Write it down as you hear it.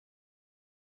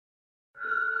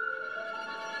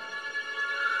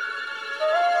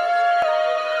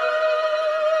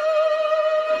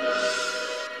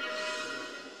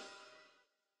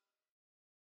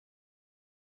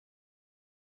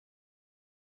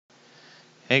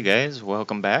Hey guys,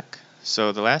 welcome back.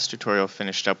 So the last tutorial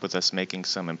finished up with us making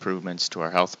some improvements to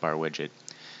our health bar widget.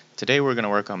 Today we're going to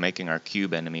work on making our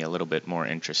cube enemy a little bit more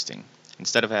interesting.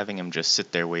 Instead of having him just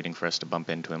sit there waiting for us to bump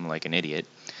into him like an idiot,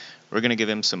 we're going to give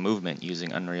him some movement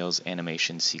using Unreal's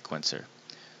animation sequencer.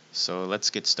 So let's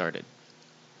get started.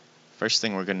 First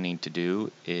thing we're going to need to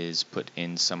do is put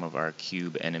in some of our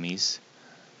cube enemies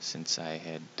since I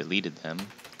had deleted them. So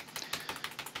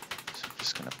I'm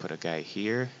just going to put a guy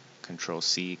here. Control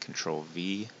C, Control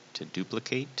V to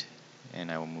duplicate, and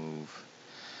I will move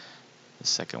the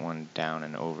second one down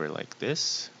and over like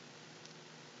this.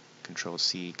 Control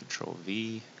C, Control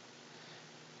V.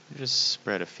 Just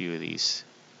spread a few of these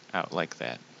out like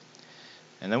that.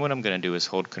 And then what I'm going to do is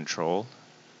hold Control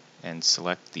and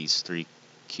select these three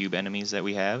cube enemies that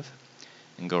we have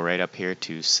and go right up here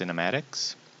to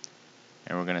Cinematics,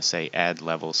 and we're going to say Add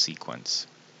Level Sequence.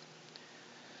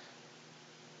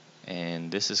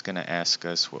 And this is going to ask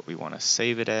us what we want to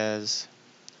save it as.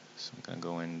 So I'm going to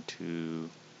go into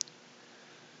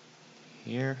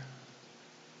here.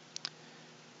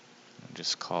 I'll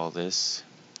just call this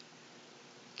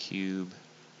Cube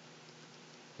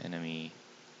Enemy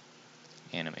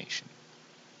Animation.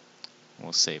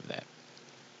 We'll save that.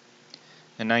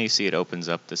 And now you see it opens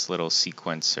up this little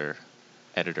sequencer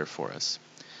editor for us.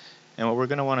 And what we're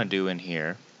going to want to do in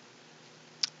here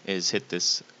is hit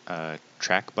this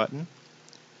track button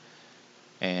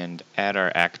and add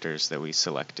our actors that we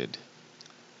selected.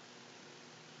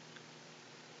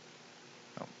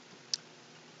 Oh,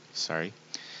 sorry,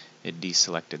 it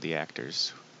deselected the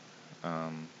actors.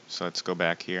 So let's go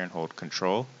back here and hold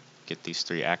Control, get these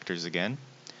three actors again,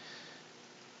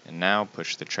 and now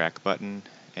push the track button,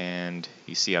 and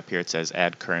you see up here it says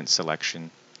Add Current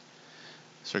Selection.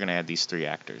 So we're going to add these three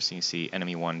actors. You see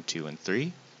Enemy 1, 2, and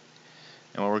 3.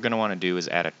 And what we're going to want to do is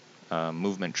add a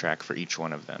movement track for each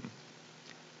one of them.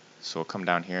 So we'll come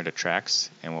down here to Tracks,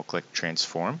 and we'll click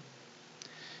Transform,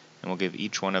 and we'll give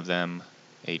each one of them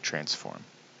a transform.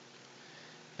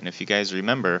 And if you guys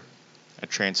remember, a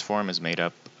transform is made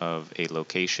up of a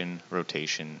location,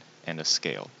 rotation, and a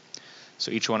scale.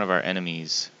 So each one of our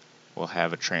enemies will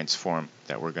have a transform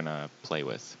that we're going to play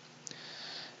with.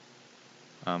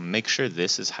 Make sure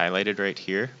this is highlighted right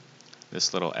here,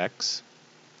 this little X.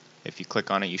 If you click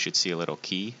on it, you should see a little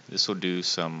key. This will do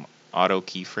some auto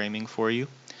keyframing for you,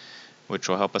 which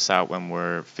will help us out when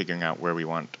we're figuring out where we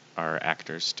want our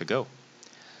actors to go.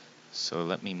 So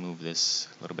let me move this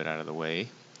a little bit out of the way.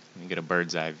 Let me get a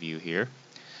bird's eye view here.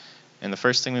 And the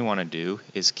first thing we want to do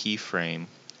is keyframe,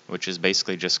 which is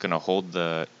basically just going to hold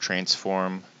the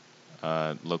transform,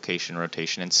 location,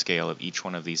 rotation, and scale of each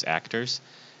one of these actors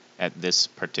at this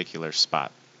particular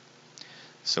spot.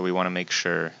 So we want to make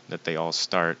sure that they all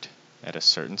start at a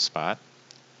certain spot.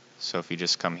 So if you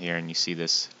just come here and you see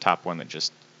this top one that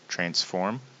just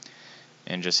transform,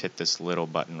 and just hit this little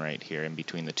button right here in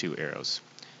between the two arrows.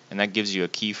 And that gives you a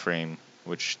keyframe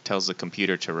which tells the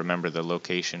computer to remember the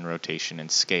location, rotation, and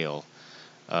scale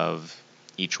of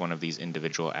each one of these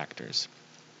individual actors.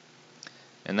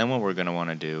 And then what we're going to want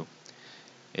to do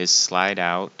is slide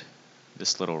out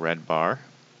this little red bar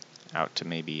out to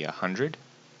maybe 100.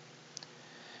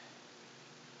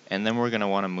 And then we're going to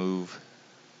want to move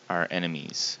our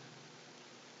enemies.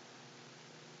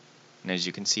 And as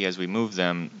you can see, as we move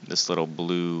them, this little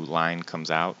blue line comes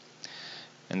out,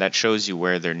 and that shows you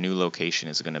where their new location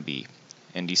is going to be.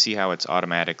 And you see how it's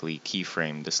automatically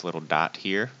keyframed this little dot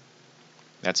here?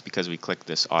 That's because we clicked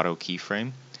this auto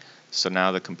keyframe. So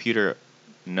now the computer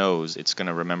knows it's going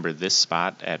to remember this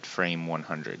spot at frame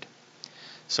 100.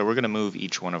 So we're going to move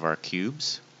each one of our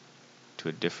cubes to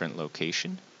a different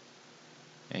location.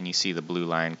 And you see the blue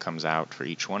line comes out for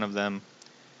each one of them,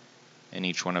 and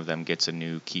each one of them gets a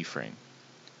new keyframe.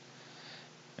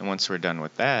 And once we're done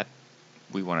with that,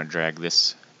 we want to drag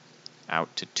this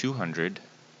out to 200.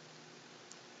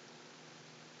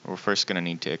 We're first going to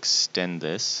need to extend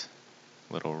this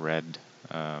little red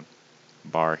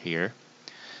bar here.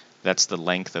 That's the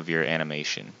length of your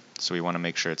animation. So we want to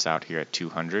make sure it's out here at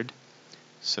 200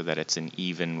 so that it's an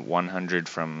even 100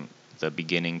 from the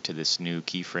beginning to this new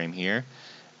keyframe here.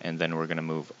 And then we're going to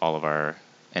move all of our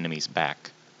enemies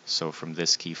back. So from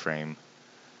this keyframe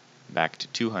back to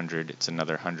 200, it's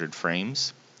another 100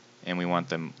 frames, and we want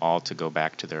them all to go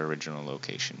back to their original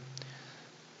location.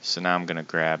 So now I'm going to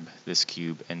grab this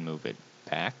cube and move it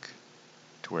back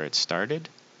to where it started.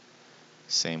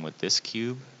 Same with this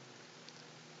cube,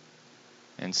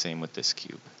 and same with this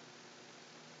cube.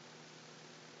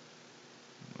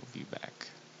 Move you back.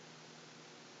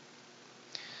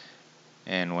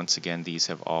 And once again, these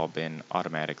have all been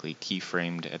automatically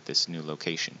keyframed at this new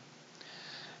location.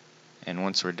 And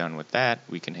once we're done with that,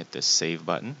 we can hit this save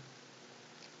button.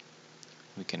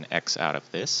 We can X out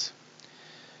of this.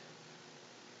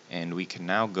 And we can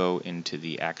now go into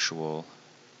the actual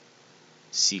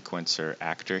sequencer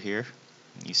actor here.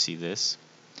 You see this?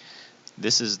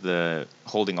 This is the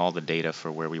holding all the data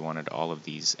for where we wanted all of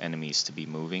these enemies to be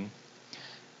moving.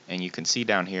 And you can see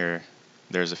down here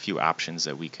there's a few options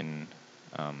that we can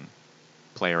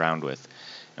play around with.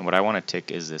 And what I want to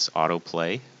tick is this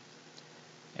autoplay,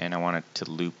 and I want it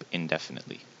to loop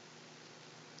indefinitely.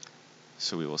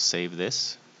 So we will save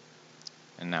this,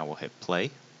 and now we'll hit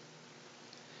play.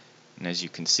 And as you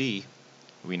can see,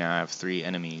 we now have 3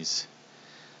 enemies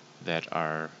that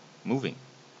are moving.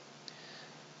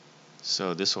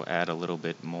 So this will add a little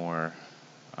bit more,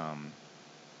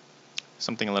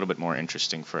 something a little bit more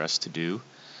interesting for us to do.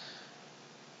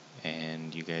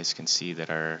 And you guys can see that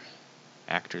our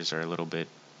actors are a little bit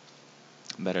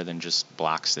better than just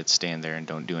blocks that stand there and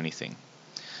don't do anything.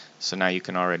 So now you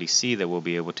can already see that we'll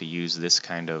be able to use this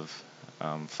kind of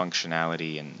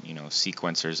functionality and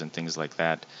sequencers and things like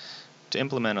that to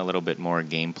implement a little bit more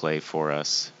gameplay for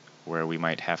us, where we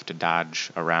might have to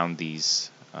dodge around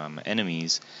these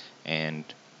enemies and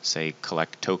say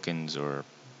collect tokens or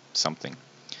something.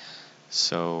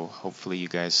 So hopefully you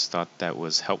guys thought that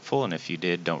was helpful, and if you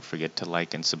did, don't forget to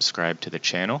like and subscribe to the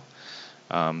channel.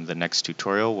 The next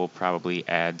tutorial will probably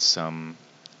add some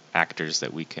actors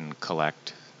that we can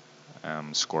collect,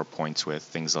 score points with,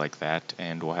 things like that,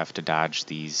 and we'll have to dodge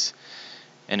these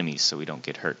enemies so we don't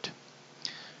get hurt.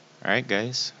 Alright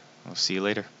guys, I'll see you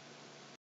later.